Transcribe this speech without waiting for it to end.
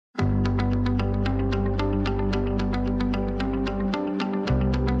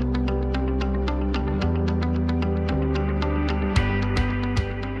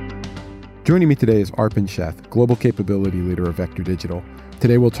Joining me today is Arpan Sheth, Global Capability Leader of Vector Digital.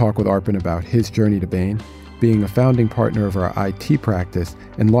 Today we'll talk with Arpan about his journey to Bain, being a founding partner of our IT practice,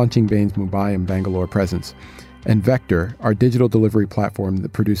 and launching Bain's Mumbai and Bangalore presence, and Vector, our digital delivery platform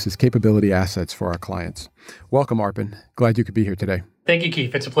that produces capability assets for our clients. Welcome, Arpan. Glad you could be here today. Thank you,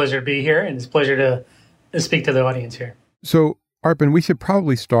 Keith. It's a pleasure to be here, and it's a pleasure to speak to the audience here. So, Arpan, we should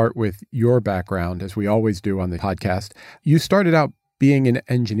probably start with your background, as we always do on the podcast. You started out being an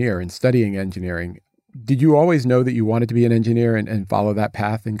engineer and studying engineering. Did you always know that you wanted to be an engineer and follow that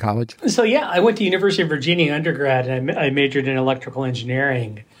path in college? So yeah, I went to University of Virginia undergrad, and I majored in electrical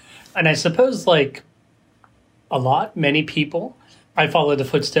engineering. And I suppose like many people, I followed the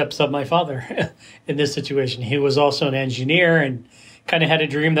footsteps of my father in this situation. He was also an engineer and kind of had a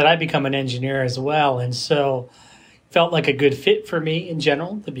dream that I become an engineer as well. And so felt like a good fit for me in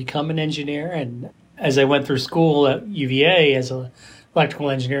general to become an engineer. And as I went through school at UVA as an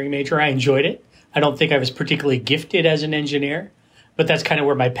electrical engineering major, I enjoyed it. I don't think I was particularly gifted as an engineer, but that's kind of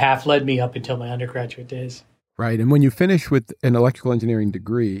where my path led me up until my undergraduate days. Right. And when you finished with an electrical engineering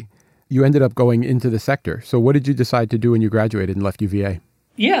degree, you ended up going into the sector. So what did you decide to do when you graduated and left UVA?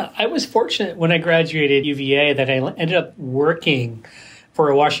 Yeah, I was fortunate when I graduated UVA that I ended up working for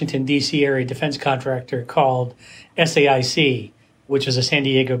a Washington, D.C. area defense contractor called SAIC, which was a San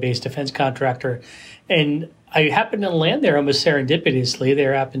Diego-based defense contractor. And I happened to land there almost serendipitously.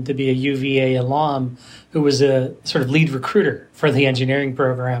 There happened to be a UVA alum who was a sort of lead recruiter for the engineering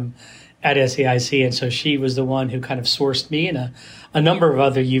program at SAIC. And so she was the one who kind of sourced me and a number of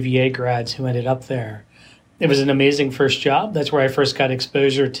other UVA grads who ended up there. It was an amazing first job. That's where I first got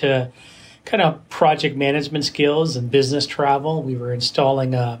exposure to kind of project management skills and business travel. We were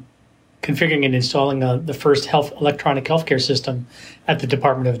configuring and installing the first electronic healthcare system at the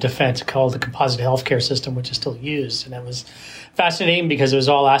Department of Defense called the Composite Healthcare System, which is still used. And that was fascinating because it was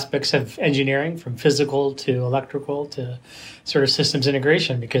all aspects of engineering, from physical to electrical to sort of systems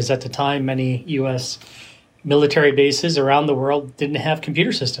integration, because at the time, many U.S. military bases around the world didn't have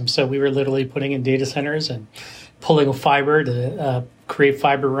computer systems. So we were literally putting in data centers and pulling fiber to create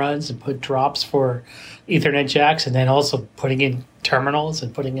fiber runs and put drops for Ethernet jacks, and then also putting in terminals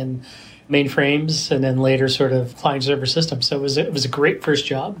and putting in mainframes, and then later sort of client server systems. So it was a great first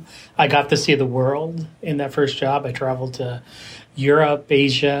job. I got to see the world in that first job. I traveled to Europe,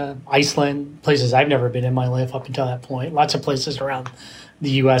 Asia, Iceland, places I've never been in my life up until that point. Lots of places around the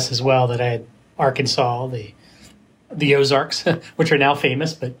U.S. as well that I had. Arkansas, the Ozarks, which are now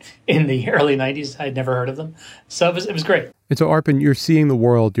famous, but in the early 90s, I'd never heard of them. So it was great. And so, Arpan, you're seeing the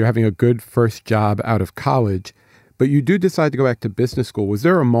world, you're having a good first job out of college, but you do decide to go back to business school. Was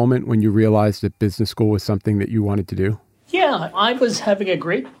there a moment when you realized that business school was something that you wanted to do? Yeah, I was having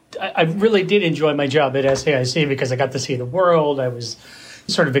I really did enjoy my job at SAIC because I got to see the world. I was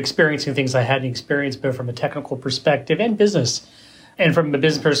sort of experiencing things I hadn't experienced, both from a technical perspective and business. And from a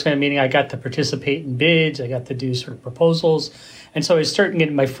business perspective, meaning I got to participate in bids, I got to do sort of proposals. And so I was starting to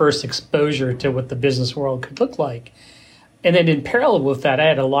get my first exposure to what the business world could look like. And then in parallel with that, I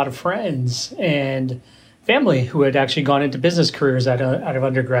had a lot of friends and family who had actually gone into business careers out of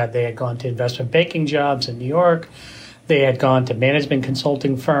undergrad. They had gone to investment banking jobs in New York. They had gone to management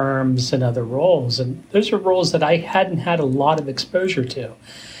consulting firms and other roles. And those are roles that I hadn't had a lot of exposure to.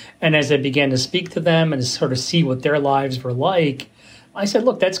 And as I began to speak to them and to sort of see what their lives were like, I said,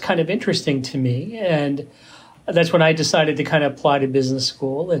 look, that's kind of interesting to me. And that's when I decided to kind of apply to business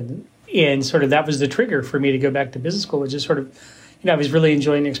school. And sort of that was the trigger for me to go back to business school, which is sort of, I was really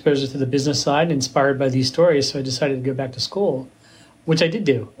enjoying the exposure to the business side and inspired by these stories. So I decided to go back to school, which I did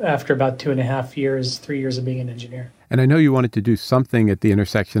do after about 2.5 years, 3 years of being an engineer. And I know you wanted to do something at the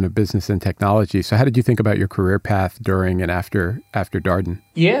intersection of business and technology. So how did you think about your career path during and after Darden?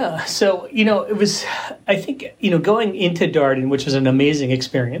 Yeah. So, it was, I think, going into Darden, which was an amazing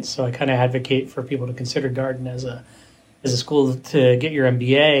experience. So I kind of advocate for people to consider Darden as a school to get your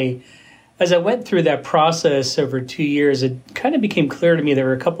MBA. As I went through that process over 2 years, it kind of became clear to me there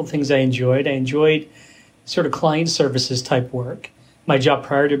were a couple of things I enjoyed. I enjoyed sort of client services type work. My job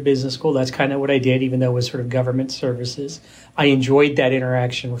prior to business school, that's kind of what I did, even though it was sort of government services. I enjoyed that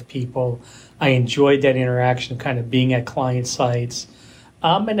interaction with people. I enjoyed that interaction kind of being at client sites.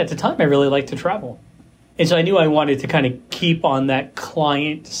 And at the time, I really liked to travel. And so I knew I wanted to kind of keep on that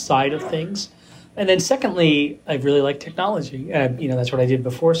client side of things. And then secondly, I really like technology. That's what I did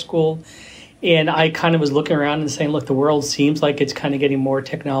before school. And I kind of was looking around and saying, look, the world seems like it's kind of getting more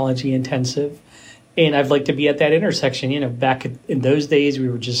technology intensive. And I'd like to be at that intersection. Back in those days, we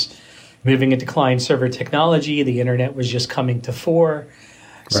were just moving into client-server technology. The internet was just coming to fore.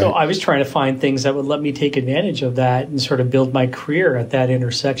 Right. So I was trying to find things that would let me take advantage of that and sort of build my career at that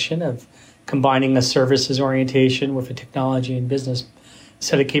intersection of combining a services orientation with a technology and business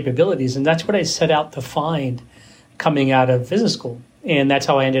set of capabilities. And that's what I set out to find coming out of business school. And that's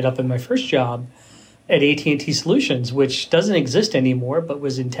how I ended up in my first job at AT&T Solutions, which doesn't exist anymore, but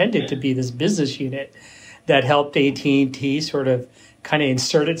was intended to be this business unit that helped AT&T sort of kind of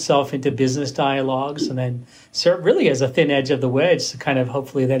insert itself into business dialogues and then serve really as a thin edge of the wedge to kind of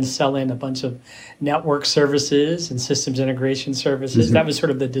hopefully then sell in a bunch of network services and systems integration services. Mm-hmm. That was sort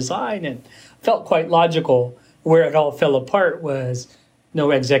of the design and felt quite logical. Where it all fell apart was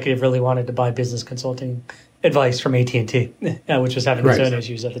no executive really wanted to buy business consulting advice from AT&T, which was having its own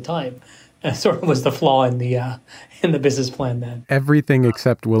issues at the time. Sort of was the flaw in the business plan then. Everything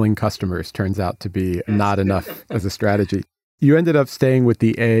except willing customers turns out to be not enough as a strategy. You ended up staying with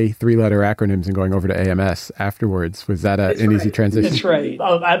the A three-letter acronyms and going over to AMS afterwards. Was that an easy transition? That's right.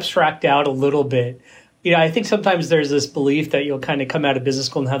 I'll abstract out a little bit. I think sometimes there's this belief that you'll kind of come out of business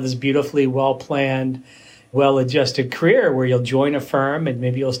school and have this beautifully well-planned, well-adjusted career where you'll join a firm and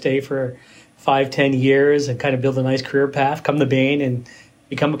maybe you'll stay for 5-10 years and kind of build a nice career path, come to Bain and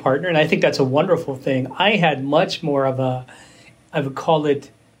become a partner. And I think that's a wonderful thing. I had much more of I would call it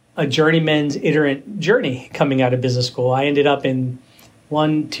a journeyman's iterant journey coming out of business school. I ended up in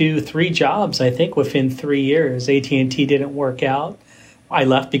 1, 2, 3 jobs, I think, within 3 years. AT&T didn't work out. I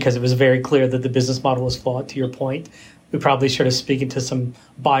left because it was very clear that the business model was flawed, to your point. We probably should have spoken to some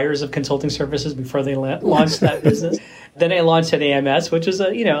buyers of consulting services before they launched that business. Then I launched at AMS, which is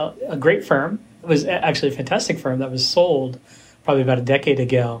a great firm. It was actually a fantastic firm that was sold probably about a decade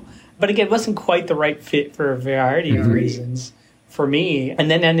ago. But again, it wasn't quite the right fit for a variety of reasons for me.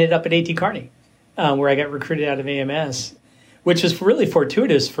 And then ended up at A.T. Kearney, where I got recruited out of AMS, which was really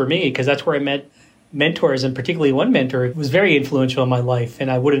fortuitous for me because that's where I met mentors, and particularly one mentor who was very influential in my life,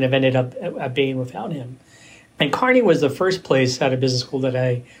 and I wouldn't have ended up at Bain without him. And Kearney was the first place out of business school that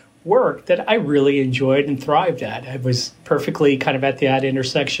I worked that I really enjoyed and thrived at. I was perfectly kind of at that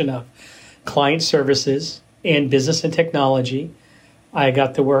intersection of client services and business and technology. I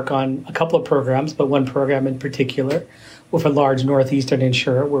got to work on a couple of programs, but one program in particular with a large Northeastern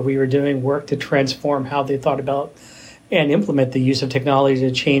insurer where we were doing work to transform how they thought about and implement the use of technology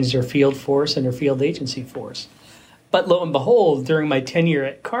to change their field force and their field agency force. But lo and behold, during my tenure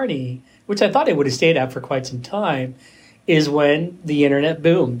at Kearney, which I thought I would have stayed at for quite some time, is when the internet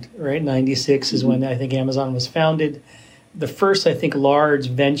boomed, right? 96 is when I think Amazon was founded. The first, I think, large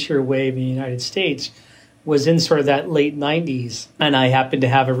venture wave in the United States was in sort of that late 90s. And I happened to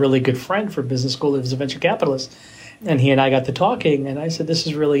have a really good friend for business school who was a venture capitalist. And he and I got to talking, and I said, this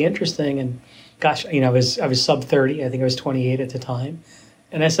is really interesting. And gosh, I was sub 30. I think I was 28 at the time.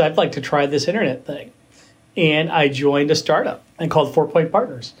 And I said, I'd like to try this internet thing. And I joined a startup and called 4 Point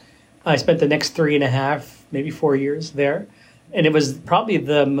Partners. I spent the next 3.5, maybe 4 years there. And it was probably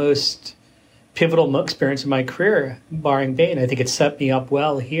the most pivotal experience in my career, barring Bain. I think it set me up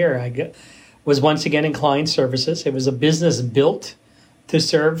well here. I was once again in client services. It was a business built to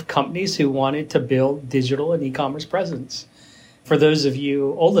serve companies who wanted to build digital and e-commerce presence. For those of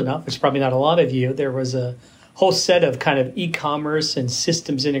you old enough, which is probably not a lot of you, there was a whole set of kind of e-commerce and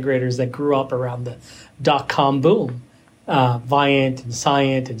systems integrators that grew up around the dot-com boom. Viant and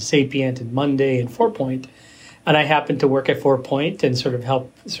Scient and Sapient and Monday and 4 Point. And I happened to work at 4 Point and sort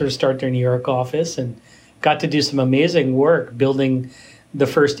of start their New York office and got to do some amazing work building the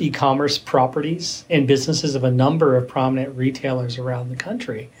first e-commerce properties and businesses of a number of prominent retailers around the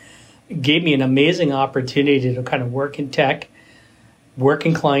country. It gave me an amazing opportunity to kind of work in tech, work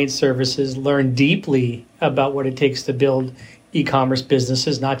in client services, learn deeply about what it takes to build e-commerce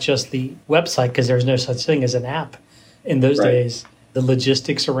businesses, not just the website, because there's no such thing as an app in those days. The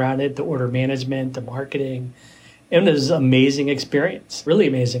logistics around it, the order management, the marketing. And it was an amazing experience, really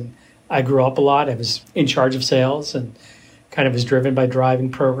amazing. I grew up a lot. I was in charge of sales and kind of was driven by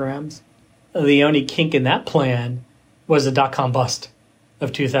driving programs. The only kink in that plan was the dot-com bust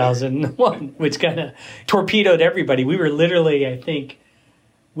of 2001, which kind of torpedoed everybody. We were literally, I think,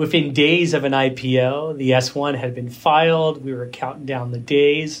 within days of an IPO. The S1 had been filed. We were counting down the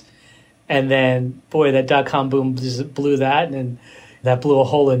days. And then, boy, that dot-com boom blew that. And that blew a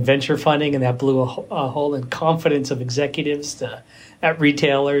hole in venture funding, and that blew a hole in confidence of executives at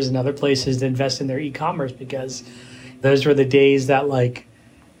retailers and other places to invest in their e-commerce, because those were the days that,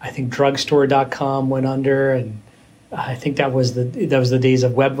 I think drugstore.com went under, and I think that was the days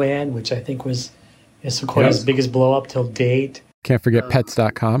of Webwan, which I think was Sequoia's biggest blow up till date. Can't forget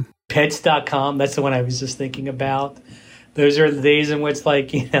pets.com. Pets.com, that's the one I was just thinking about. Those are the days in which,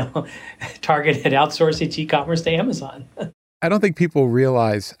 Target had outsourced its e-commerce to Amazon. I don't think people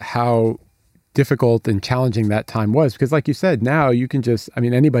realize how difficult and challenging that time was. Because like you said, now you can just, I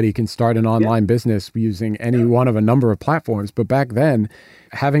mean, anybody can start an online business using any one of a number of platforms. But back then,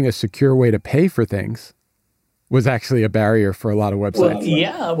 having a secure way to pay for things was actually a barrier for a lot of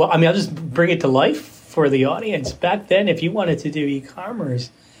websites. Well, I mean, I'll just bring it to life for the audience. Back then, if you wanted to do e-commerce,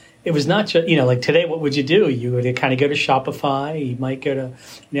 it was not just, like today, what would you do? You would kind of go to Shopify. You might go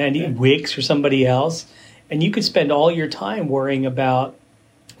to Wix or somebody else. And you could spend all your time worrying about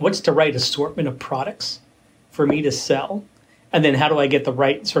what's the right assortment of products for me to sell? And then how do I get the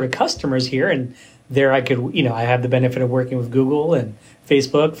right sort of customers here? And there I could, I have the benefit of working with Google and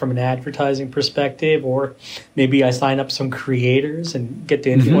Facebook from an advertising perspective, or maybe I sign up some creators and get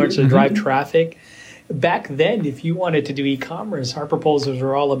the influencers to drive traffic. Back then, if you wanted to do e-commerce, our proposals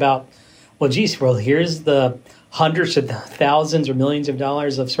were all about, here's the hundreds of thousands or millions of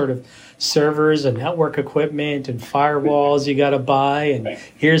dollars of sort of servers and network equipment and firewalls you got to buy. And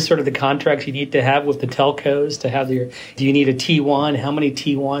here's sort of the contracts you need to have with the telcos to have do you need a T1? How many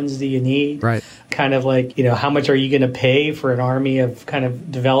T1s do you need? Right. Kind of like, how much are you going to pay for an army of kind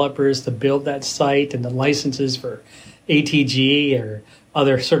of developers to build that site and the licenses for ATG or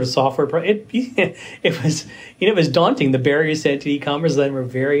other sort of software. It was daunting. The barriers to e-commerce then were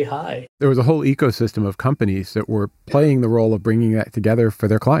very high. There was a whole ecosystem of companies that were playing the role of bringing that together for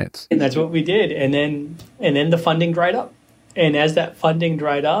their clients. And that's what we did. And then the funding dried up. And as that funding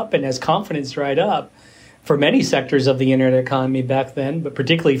dried up and as confidence dried up for many sectors of the internet economy back then, but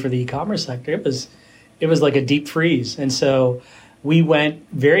particularly for the e-commerce sector, it was like a deep freeze. And so we went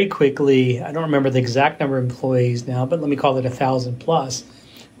very quickly. I don't remember the exact number of employees now, but let me call it 1,000 plus.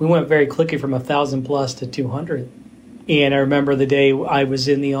 We went very quickly from 1,000 plus to 200. And I remember the day I was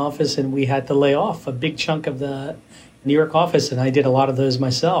in the office and we had to lay off a big chunk of the New York office. And I did a lot of those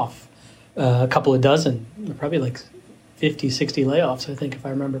myself, a couple of dozen, probably like 50, 60 layoffs, I think, if I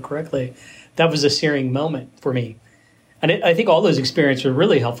remember correctly. That was a searing moment for me. And I think all those experiences were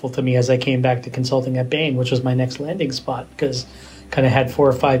really helpful to me as I came back to consulting at Bain, which was my next landing spot, because kind of had 4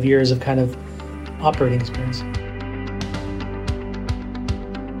 or 5 years of kind of operating experience.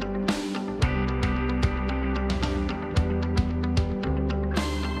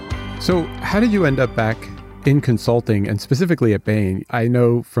 So how did you end up back in consulting and specifically at Bain? I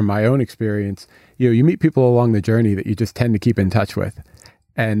know from my own experience, you meet people along the journey that you just tend to keep in touch with.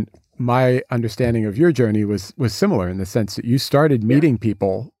 And my understanding of your journey was similar in the sense that you started meeting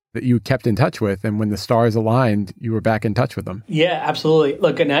people that you kept in touch with. And when the stars aligned, you were back in touch with them. Yeah, absolutely.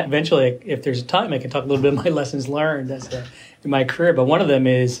 Look, and eventually, if there's time, I can talk a little bit of my lessons learned in my career. But one of them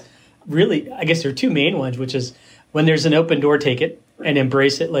is really, I guess there are two main ones, which is when there's an open door, take it and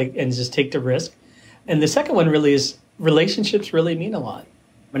embrace it, and just take the risk. And the second one really is relationships really mean a lot.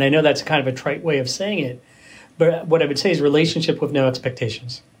 And I know that's kind of a trite way of saying it, but what I would say is relationship with no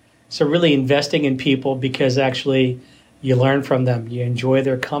expectations. So really investing in people because actually you learn from them, you enjoy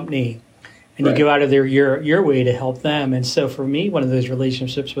their company, and you go out of your way to help them. And so for me, one of those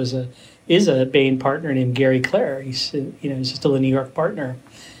relationships is a Bain partner named Gary Clare. He's still a New York partner,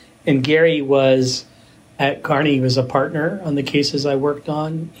 and Gary was at Kearney. He was a partner on the cases I worked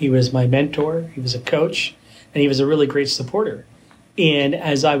on. He was my mentor. He was a coach, and he was a really great supporter. And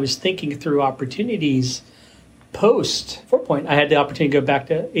as I was thinking through opportunities post 4Point, I had the opportunity to go back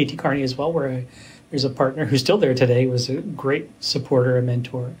to AT Kearney as well, where there's a partner who's still there today, was a great supporter and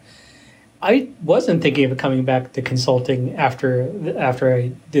mentor. I wasn't thinking of coming back to consulting after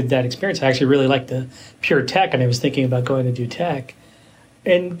I did that experience. I actually really liked the pure tech, and I was thinking about going to do tech.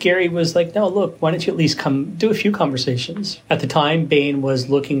 And Gary was like, no, look, why don't you at least come do a few conversations? At the time, Bain was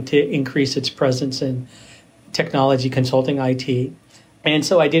looking to increase its presence in technology consulting, IT. And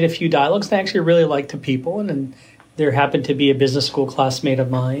so I did a few dialogues, and I actually really liked the people. And then there happened to be a business school classmate of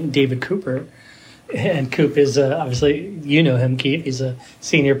mine, David Cooper. And Coop is obviously, you know him, Keith. He's a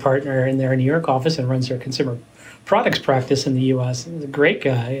senior partner in their New York office and runs their consumer products practice in the U.S. He's a great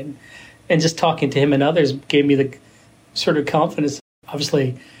guy. And just talking to him and others gave me the sort of confidence.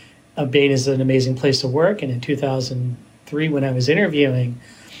 Obviously, Bain is an amazing place to work. And in 2003, when I was interviewing,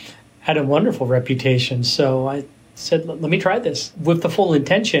 had a wonderful reputation. So I said, let me try this with the full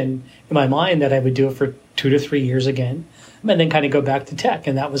intention in my mind that I would do it for 2 to 3 years again, and then kind of go back to tech.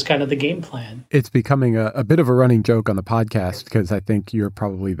 And that was kind of the game plan. It's becoming a bit of a running joke on the podcast because I think you're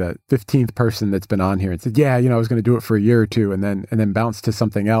probably the 15th person that's been on here and said, I was going to do it for a year or two and then bounce to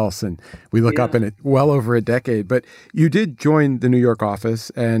something else. And we look up and it's well over a decade. But you did join the New York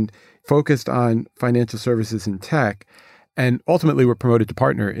office and focused on financial services and tech, and ultimately were promoted to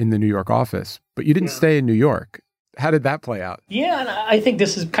partner in the New York office. But you didn't stay in New York. How did that play out? Yeah, and I think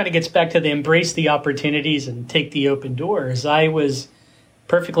this kind of gets back to the embrace the opportunities and take the open doors. I was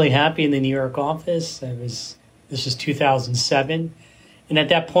perfectly happy in the New York office. This was 2007. And at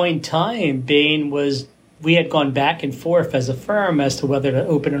that point in time, we had gone back and forth as a firm as to whether to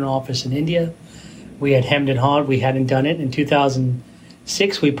open an office in India. We had hemmed and hawed. We hadn't done it. In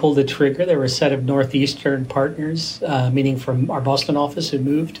 2006, we pulled the trigger. There were a set of Northeastern partners, meaning from our Boston office, who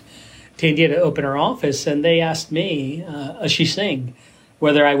moved to India to open our office. And they asked me, Ashish Singh,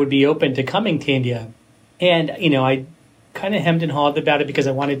 whether I would be open to coming to India. And, I kind of hemmed and hawed about it because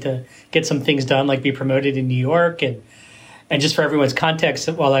I wanted to get some things done, like be promoted in New York. And just for everyone's context,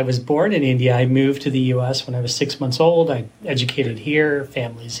 while I was born in India, I moved to the U.S. when I was 6 months old. I educated here,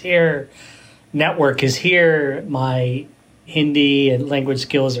 family's here, network is here. My Hindi and language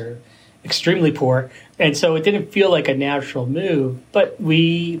skills are extremely poor. And so it didn't feel like a natural move. But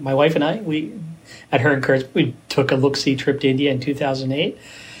my wife and I, at her encouragement, we took a look-see trip to India in 2008.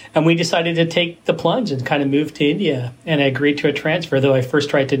 And we decided to take the plunge and kind of move to India. And I agreed to a transfer, though I first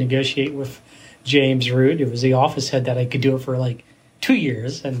tried to negotiate with James Root, who was the office head, that I could do it for like 2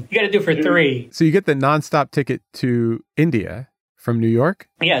 years. And you got to do it for 3. So you get the nonstop ticket to India from New York?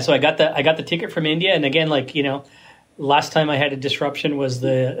 Yeah, so I got the ticket from India. And again, last time I had a disruption was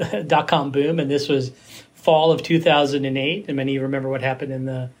the dot-com boom. And this was fall of 2008. And many of you remember what happened in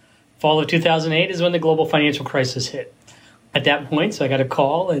the fall of 2008 is when the global financial crisis hit. At that point, so I got a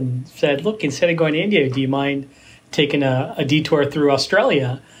call and said, look, instead of going to India, do you mind taking a detour through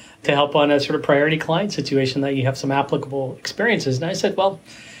Australia to help on a sort of priority client situation that you have some applicable experiences? And I said, well,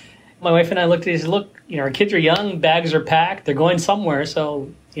 my wife and I looked at it and said, look, our kids are young, bags are packed, they're going somewhere. So,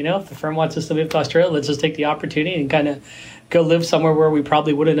 if the firm wants us to move to Australia, let's just take the opportunity and kind of go live somewhere where we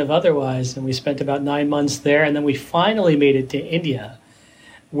probably wouldn't have otherwise. And we spent about 9 months there. And then we finally made it to India,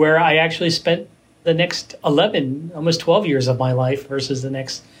 where I actually spent the next 11, almost 12 years of my life versus the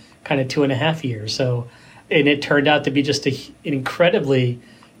next kind of 2.5 years. So, and it turned out to be just an incredibly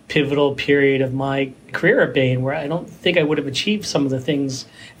pivotal period of my career at Bain, where I don't think I would have achieved some of the things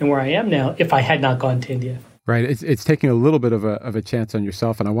and where I am now if I had not gone to India. Right. It's taking a little bit of a chance on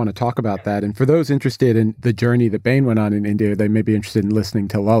yourself, and I want to talk about that. And for those interested in the journey that Bain went on in India, they may be interested in listening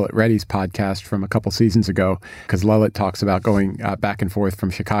to Lalit Reddy's podcast from a couple seasons ago, because Lalit talks about going back and forth from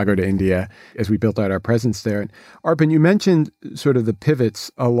Chicago to India as we built out our presence there. And Arpan, you mentioned sort of the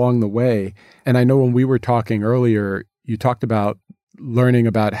pivots along the way, and I know when we were talking earlier, you talked about learning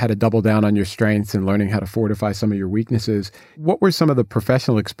about how to double down on your strengths and learning how to fortify some of your weaknesses. What were some of the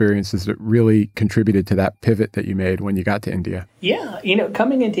professional experiences that really contributed to that pivot that you made when you got to India? Yeah,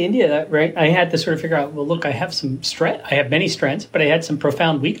 coming into India, right, I had to sort of figure out, well, look, I have some strength. I have many strengths, but I had some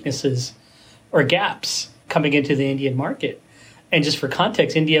profound weaknesses or gaps coming into the Indian market. And just for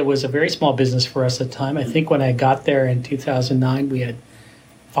context, India was a very small business for us at the time. I think when I got there in 2009, we had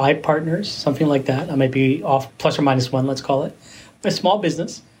 5 partners, something like that. I might be off, plus or minus 1, let's call it. A small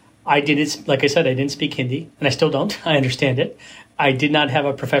business. Like I said, I didn't speak Hindi, and I still don't. I understand it. I did not have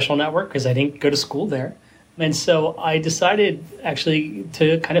a professional network because I didn't go to school there. And so I decided actually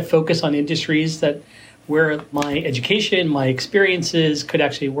to kind of focus on industries where my education, my experiences could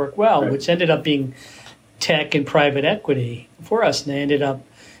actually work well, which ended up being tech and private equity for us. And I ended up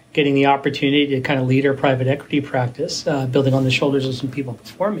getting the opportunity to kind of lead our private equity practice, building on the shoulders of some people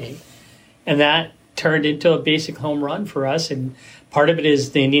before me. And that turned into a basic home run for us. And part of it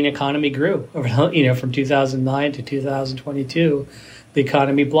is the Indian economy grew over, from 2009 to 2022, the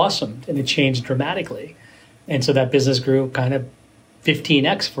economy blossomed and it changed dramatically. And so that business grew kind of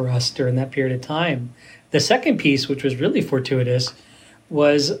 15x for us during that period of time. The second piece, which was really fortuitous,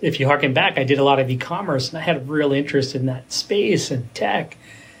 was, if you harken back, I did a lot of e-commerce and I had a real interest in that space and tech.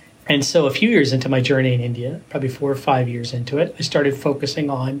 And so a few years into my journey in India, probably 4 or 5 years into it, I started focusing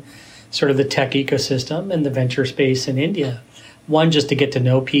on sort of the tech ecosystem and the venture space in India. 1, just to get to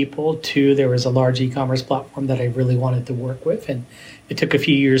know people. 2, there was a large e-commerce platform that I really wanted to work with, and it took a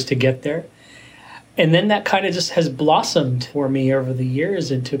few years to get there. And then that kind of just has blossomed for me over the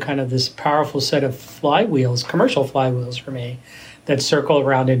years into kind of this powerful set of flywheels, commercial flywheels for me, that circle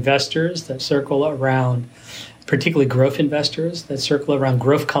around investors, that circle around particularly growth investors, that circle around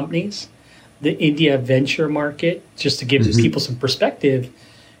growth companies, the India venture market. Just to give people some perspective,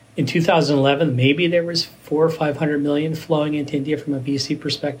 in 2011, maybe there was 400 or 500 million flowing into India from a VC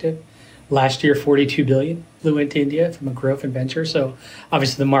perspective. Last year, 42 billion flew into India from a growth and venture. So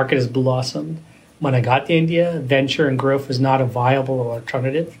obviously the market has blossomed. When I got to India, venture and growth was not a viable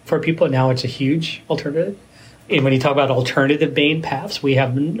alternative for people. Now it's a huge alternative. And when you talk about alternative Bain paths, we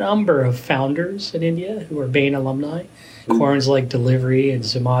have a number of founders in India who are Bain alumni. Corns like Delivery and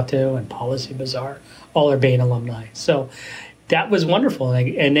Zomato and Policy Bazaar, all are Bain alumni. So that was wonderful.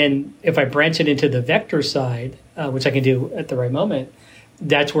 And then if I branch it into the vector side, which I can do at the right moment,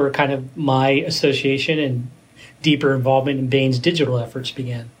 that's where kind of my association and deeper involvement in Bain's digital efforts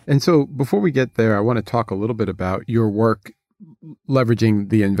began. And so before we get there, I want to talk a little bit about your work leveraging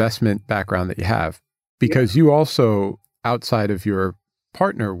the investment background that you have, because you also, outside of your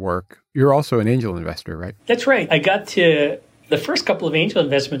partner work, you're also an angel investor, right? That's right. The first couple of angel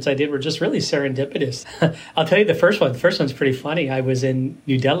investments I did were just really serendipitous. I'll tell you the first one. The first one's pretty funny. I was in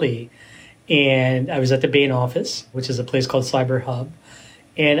New Delhi, and I was at the Bain office, which is a place called Cyber Hub.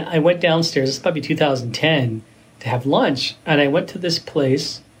 And I went downstairs, it's probably 2010, to have lunch. And I went to this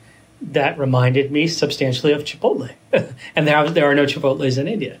place that reminded me substantially of Chipotle. And there are no Chipotles in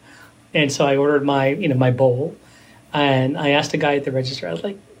India. And so I ordered my bowl. And I asked the guy at the register, I was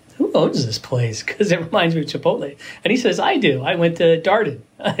like, who owns this place? Because it reminds me of Chipotle. And he says, I do. I went to Darden.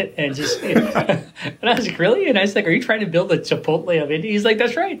 And I was like, really? And I was like, are you trying to build a Chipotle of India? He's like,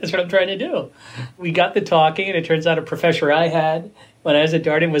 that's right. That's what I'm trying to do. We got to talking, and it turns out a professor I had when I was at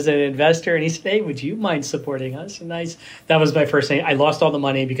Darden was an investor. And he said, hey, would you mind supporting us? And that was my first thing. I lost all the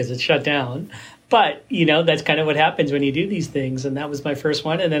money because it shut down. But, that's kind of what happens when you do these things. And that was my first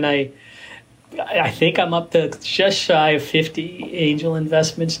one. And then I think I'm up to just shy of 50 angel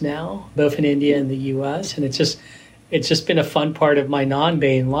investments now, both in India and the U.S. And it's just been a fun part of my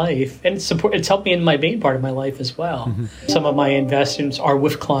non-Bain life. And it's helped me in my Bain part of my life as well. Mm-hmm. Some of my investments are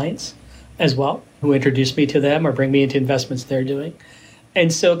with clients as well, who introduce me to them or bring me into investments they're doing.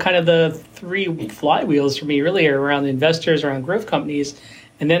 And so kind of the three flywheels for me really are around investors, around growth companies,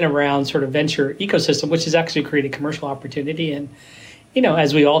 and then around sort of venture ecosystem, which has actually created commercial opportunity. And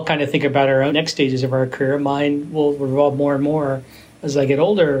as we all kind of think about our own next stages of our career, mine will revolve more and more as I get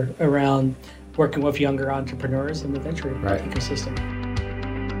older around working with younger entrepreneurs in the venture ecosystem.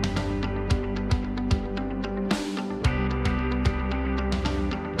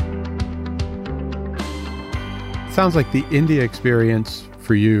 Sounds like the India experience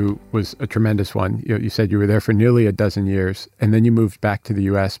for you was a tremendous one. You said you were there for nearly a dozen years, and then you moved back to the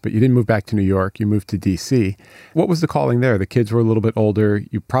U.S., but you didn't move back to New York. You moved to D.C. What was the calling there? The kids were a little bit older.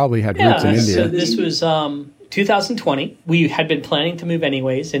 You probably had roots in India. So this was 2020. We had been planning to move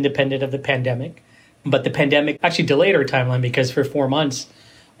anyways, independent of the pandemic. But the pandemic actually delayed our timeline because for 4 months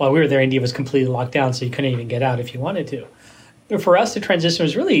while we were there, India was completely locked down, so you couldn't even get out if you wanted to. But for us, the transition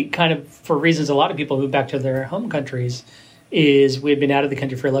was really kind of for reasons a lot of people move back to their home countries is we had been out of the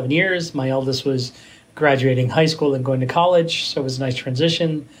country for 11 years. My eldest was graduating high school and going to college, so it was a nice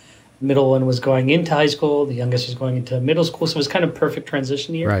transition. Middle one was going into high school. The youngest was going into middle school, so it was kind of perfect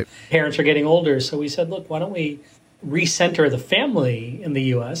transition year. Right. Parents are getting older, so we said, look, why don't we recenter the family in the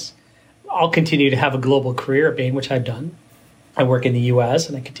U.S.? I'll continue to have a global career at Bain, which I've done. I work in the U.S.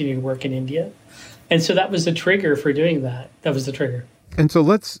 and I continue to work in India. And so that was the trigger for doing that. That was the trigger. And so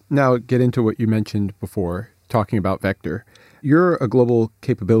let's now get into what you mentioned before, talking about Vector. You're a global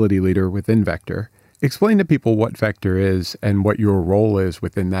capability leader within Vector. Explain to people what Vector is and what your role is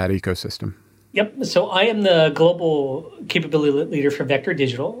within that ecosystem. Yep. So I am the global capability leader for Vector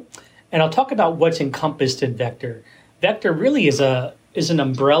Digital. And I'll talk about what's encompassed in Vector. Vector really is an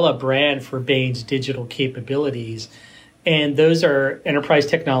umbrella brand for Bain's digital capabilities. And those are enterprise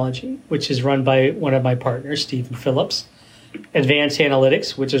technology, which is run by one of my partners, Stephen Phillips. Advanced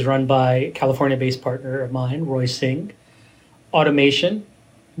analytics, which is run by a California-based partner of mine, Roy Singh. Automation,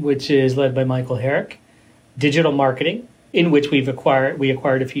 which is led by Michael Herrick. Digital marketing, in which we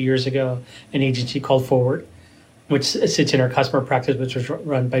acquired a few years ago an agency called Forward, which sits in our customer practice, which was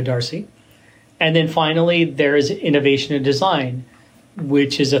run by Darcy. And then finally, there is innovation and design,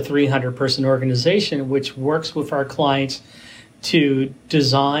 which is a 300-person organization which works with our clients to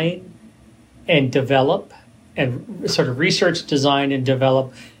design and develop and sort of research, design, and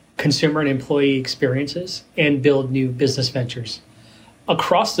develop consumer and employee experiences and build new business ventures.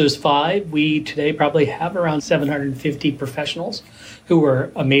 Across those five, we today probably have around 750 professionals who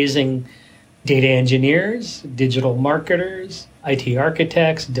are amazing data engineers, digital marketers, IT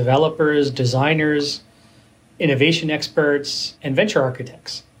architects, developers, designers, innovation experts, and venture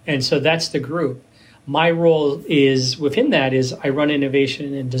architects. And so that's the group. My role is within that is I run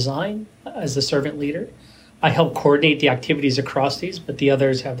innovation and design as the servant leader. I help coordinate the activities across these, but the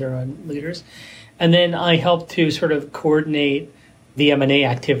others have their own leaders. And then I help to sort of coordinate the M&A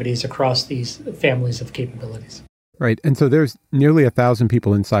activities across these families of capabilities. Right. And so there's nearly 1,000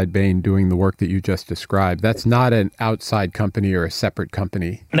 people inside Bain doing the work that you just described. That's not an outside company or a separate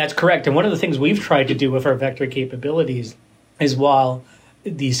company. That's correct. And one of the things we've tried to do with our Vector capabilities is while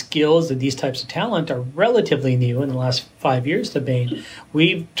these skills and these types of talent are relatively new in the last 5 years to Bain,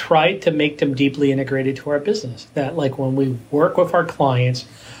 we've tried to make them deeply integrated to our business. That like when we work with our clients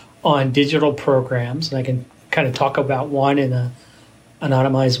on digital programs, and I can kind of talk about one in a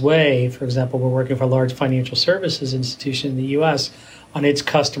anonymized way. For example, we're working for a large financial services institution in the U.S. on its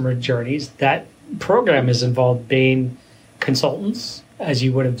customer journeys. That program has involved Bain consultants, as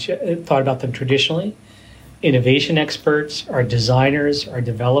you would have thought about them traditionally, innovation experts, our designers, our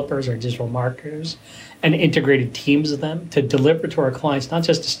developers, our digital marketers, and integrated teams of them to deliver to our clients not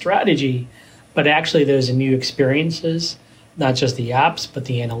just a strategy, but actually those new experiences, not just the apps, but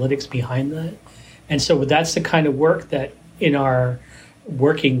the analytics behind that. And so that's the kind of work that in our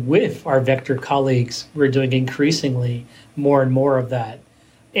working with our Vector colleagues, we're doing increasingly more and more of that.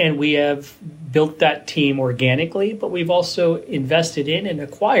 And we have built that team organically, but we've also invested in and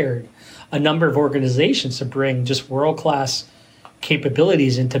acquired a number of organizations to bring just world-class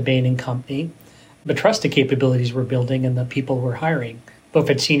capabilities into Bain & Company, the trusted capabilities we're building and the people we're hiring, both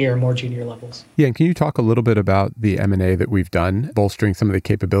at senior and more junior levels. Yeah, and can you talk a little bit about the M&A that we've done, bolstering some of the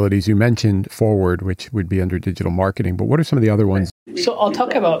capabilities? You mentioned Forward, which would be under digital marketing, but what are some of the other ones? So I'll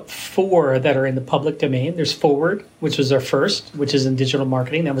talk about 4 that are in the public domain. There's Forward, which was our first, which is in digital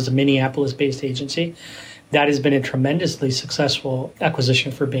marketing. That was a Minneapolis-based agency. That has been a tremendously successful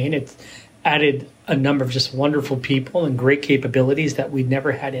acquisition for Bain. It's added a number of just wonderful people and great capabilities that we'd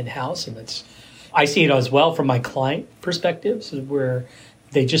never had in-house. And I see it as well from my client perspectives, where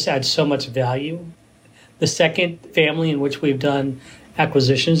they just add so much value. The second family in which we've done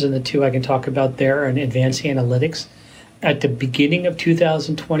acquisitions, and the 2 I can talk about there, are in advanced analytics. At the beginning of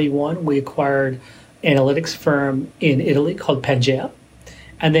 2021, we acquired an analytics firm in Italy called Pangea.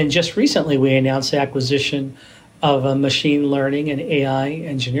 And then just recently, we announced the acquisition of a machine learning and AI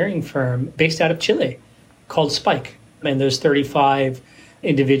engineering firm based out of Chile called Spike. And there's 35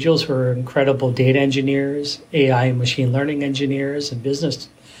 individuals who are incredible data engineers, AI and machine learning engineers, and business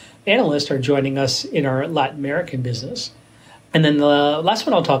analysts are joining us in our Latin American business. And then the last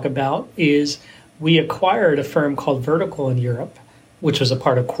one I'll talk about is we acquired a firm called Vertical in Europe, which was a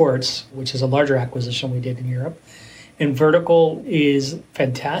part of Quartz, which is a larger acquisition we did in Europe. And Vertical is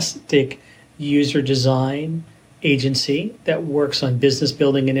fantastic user design agency that works on business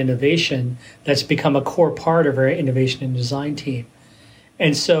building and innovation that's become a core part of our innovation and design team.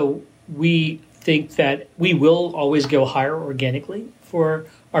 And so we think that we will always go higher organically for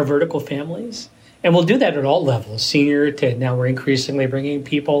our vertical families. And we'll do that at all levels, senior to now we're increasingly bringing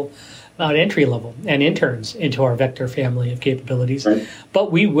people at entry level and interns into our Vector family of capabilities. Right.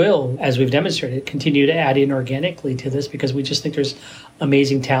 But we will, as we've demonstrated, continue to add in organically to this because we just think there's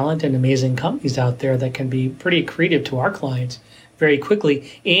amazing talent and amazing companies out there that can be pretty accretive to our clients very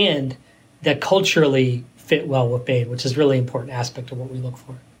quickly and that culturally fit well with Bain, which is a really important aspect of what we look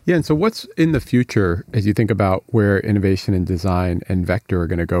for. Yeah, and so what's in the future as you think about where innovation and design and Vector are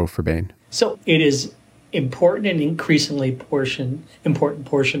going to go for Bain? So it is important and increasingly important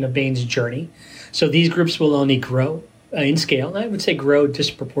portion of Bain's journey. So these groups will only grow in scale, and I would say grow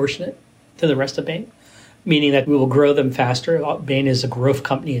disproportionate to the rest of Bain, meaning that we will grow them faster. Bain is a growth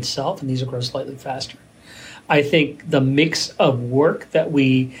company itself, and these will grow slightly faster. I think the mix of work that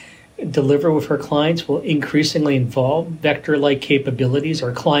we deliver with our clients will increasingly involve Vector-like capabilities.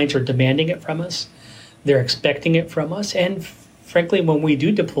 Our clients are demanding it from us. They're expecting it from us. And frankly, when we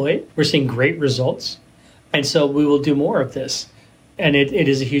do deploy it, we're seeing great results. And so we will do more of this. And it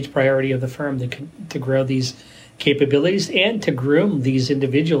is a huge priority of the firm to grow these capabilities and to groom these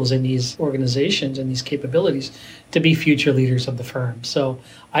individuals in these organizations and these capabilities to be future leaders of the firm. So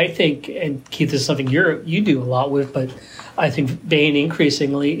I think, and Keith, this is something you do a lot with, but I think Bain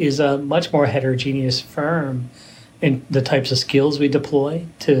increasingly is a much more heterogeneous firm in the types of skills we deploy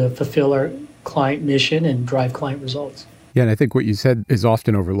to fulfill our client mission and drive client results. Yeah, and I think what you said is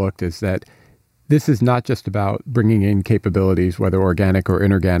often overlooked is that this is not just about bringing in capabilities, whether organic or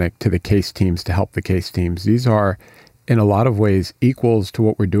inorganic, to the case teams to help the case teams. These are, in a lot of ways, equals to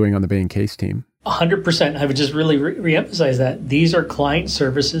what we're doing on the Bain case team. 100%. I would just really reemphasize that. These are client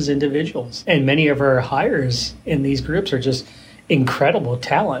services individuals. And many of our hires in these groups are just incredible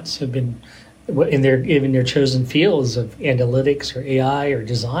talents who've been in their chosen fields of analytics or AI or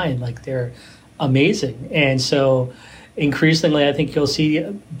design. Like, they're amazing. And so increasingly, I think you'll see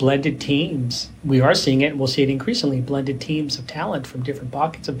blended teams. We are seeing it, and we'll see it increasingly, blended teams of talent from different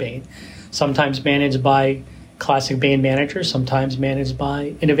pockets of Bain, sometimes managed by classic Bain managers, sometimes managed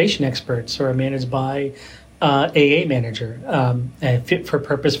by innovation experts or managed by AA manager, and fit for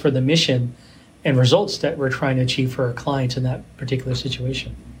purpose for the mission and results that we're trying to achieve for our clients in that particular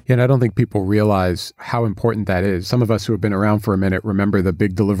situation. Yeah, and I don't think people realize how important that is. Some of us who have been around for a minute remember the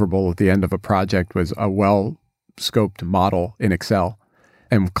big deliverable at the end of a project was a well-scoped model in Excel.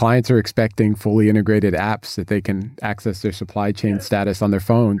 And clients are expecting fully integrated apps that they can access their supply chain status on their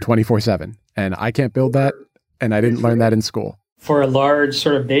phone 24/7. And I can't build that, and I didn't learn that in school. For a large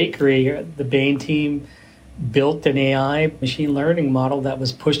sort of bakery, the Bain team built an AI machine learning model that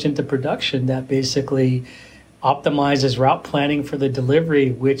was pushed into production that basically optimizes route planning for the delivery,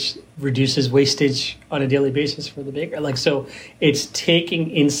 which reduces wastage on a daily basis for the baker. So it's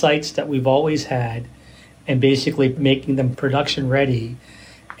taking insights that we've always had and basically making them production ready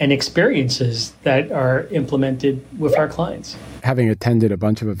and experiences that are implemented with our clients. Having attended a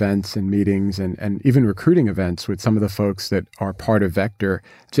bunch of events and meetings and even recruiting events with some of the folks that are part of Vector,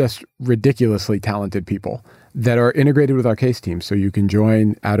 just ridiculously talented people that are integrated with our case team. So you can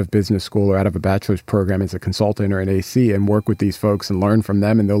join out of business school or out of a bachelor's program as a consultant or an AC and work with these folks and learn from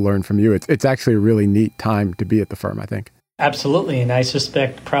them, and they'll learn from you. It's actually a really neat time to be at the firm, I think. Absolutely. And I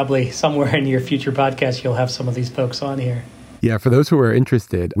suspect probably somewhere in your future podcast, you'll have some of these folks on here. Yeah, for those who are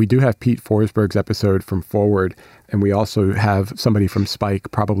interested, we do have Pete Forsberg's episode from Forward, and we also have somebody from Spike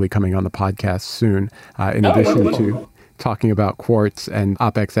probably coming on the podcast soon, in addition to talking about Quartz and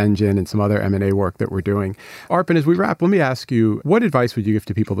OpEx Engine and some other M&A work that we're doing. Arpan, as we wrap, let me ask you, what advice would you give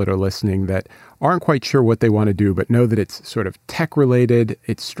to people that are listening that aren't quite sure what they want to do, but know that it's sort of tech-related,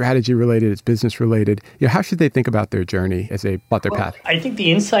 it's strategy-related, it's business-related? How should they think about their journey as they plot their path? I think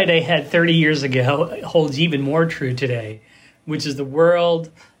the insight I had 30 years ago holds even more true today, which is the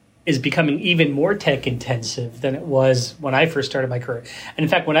world is becoming even more tech intensive than it was when I first started my career. And in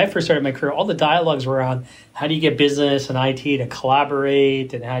fact, when I first started my career, all the dialogues were around how do you get business and IT to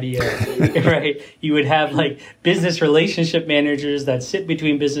collaborate, and how do you, right? You would have business relationship managers that sit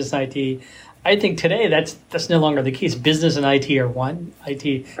between business and IT. I think today that's no longer the case. Business and IT are one.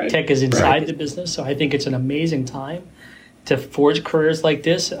 Tech is inside the business. So I think it's an amazing time to forge careers like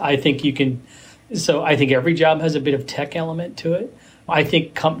this. I think every job has a bit of tech element to it. I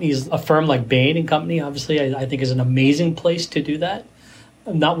think companies, a firm like Bain & Company, obviously, I think is an amazing place to do that.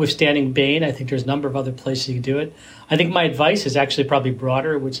 Notwithstanding Bain, I think there's a number of other places you can do it. I think my advice is actually probably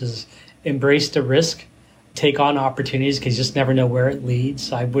broader, which is embrace the risk, take on opportunities, because you just never know where it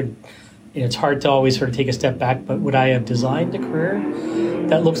leads. I wouldn't, it's hard to always sort of take a step back, but would I have designed a career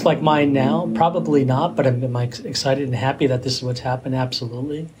that looks like mine now? Probably not, but am I excited and happy that this is what's happened?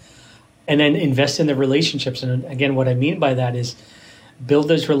 Absolutely. And then invest in the relationships. And again, what I mean by that is build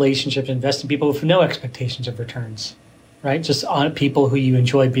those relationships, invest in people with no expectations of returns, right? Just on people who you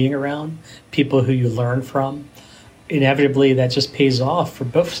enjoy being around, people who you learn from. Inevitably, that just pays off for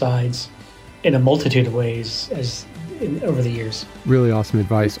both sides in a multitude of ways over the years. Really awesome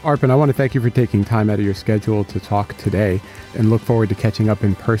advice. Arpan, I want to thank you for taking time out of your schedule to talk today, and look forward to catching up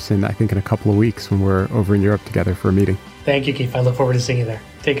in person, I think in a couple of weeks when we're over in Europe together for a meeting. Thank you, Keith. I look forward to seeing you there.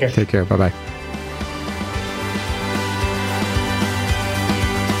 Take care. Take care. Bye-bye.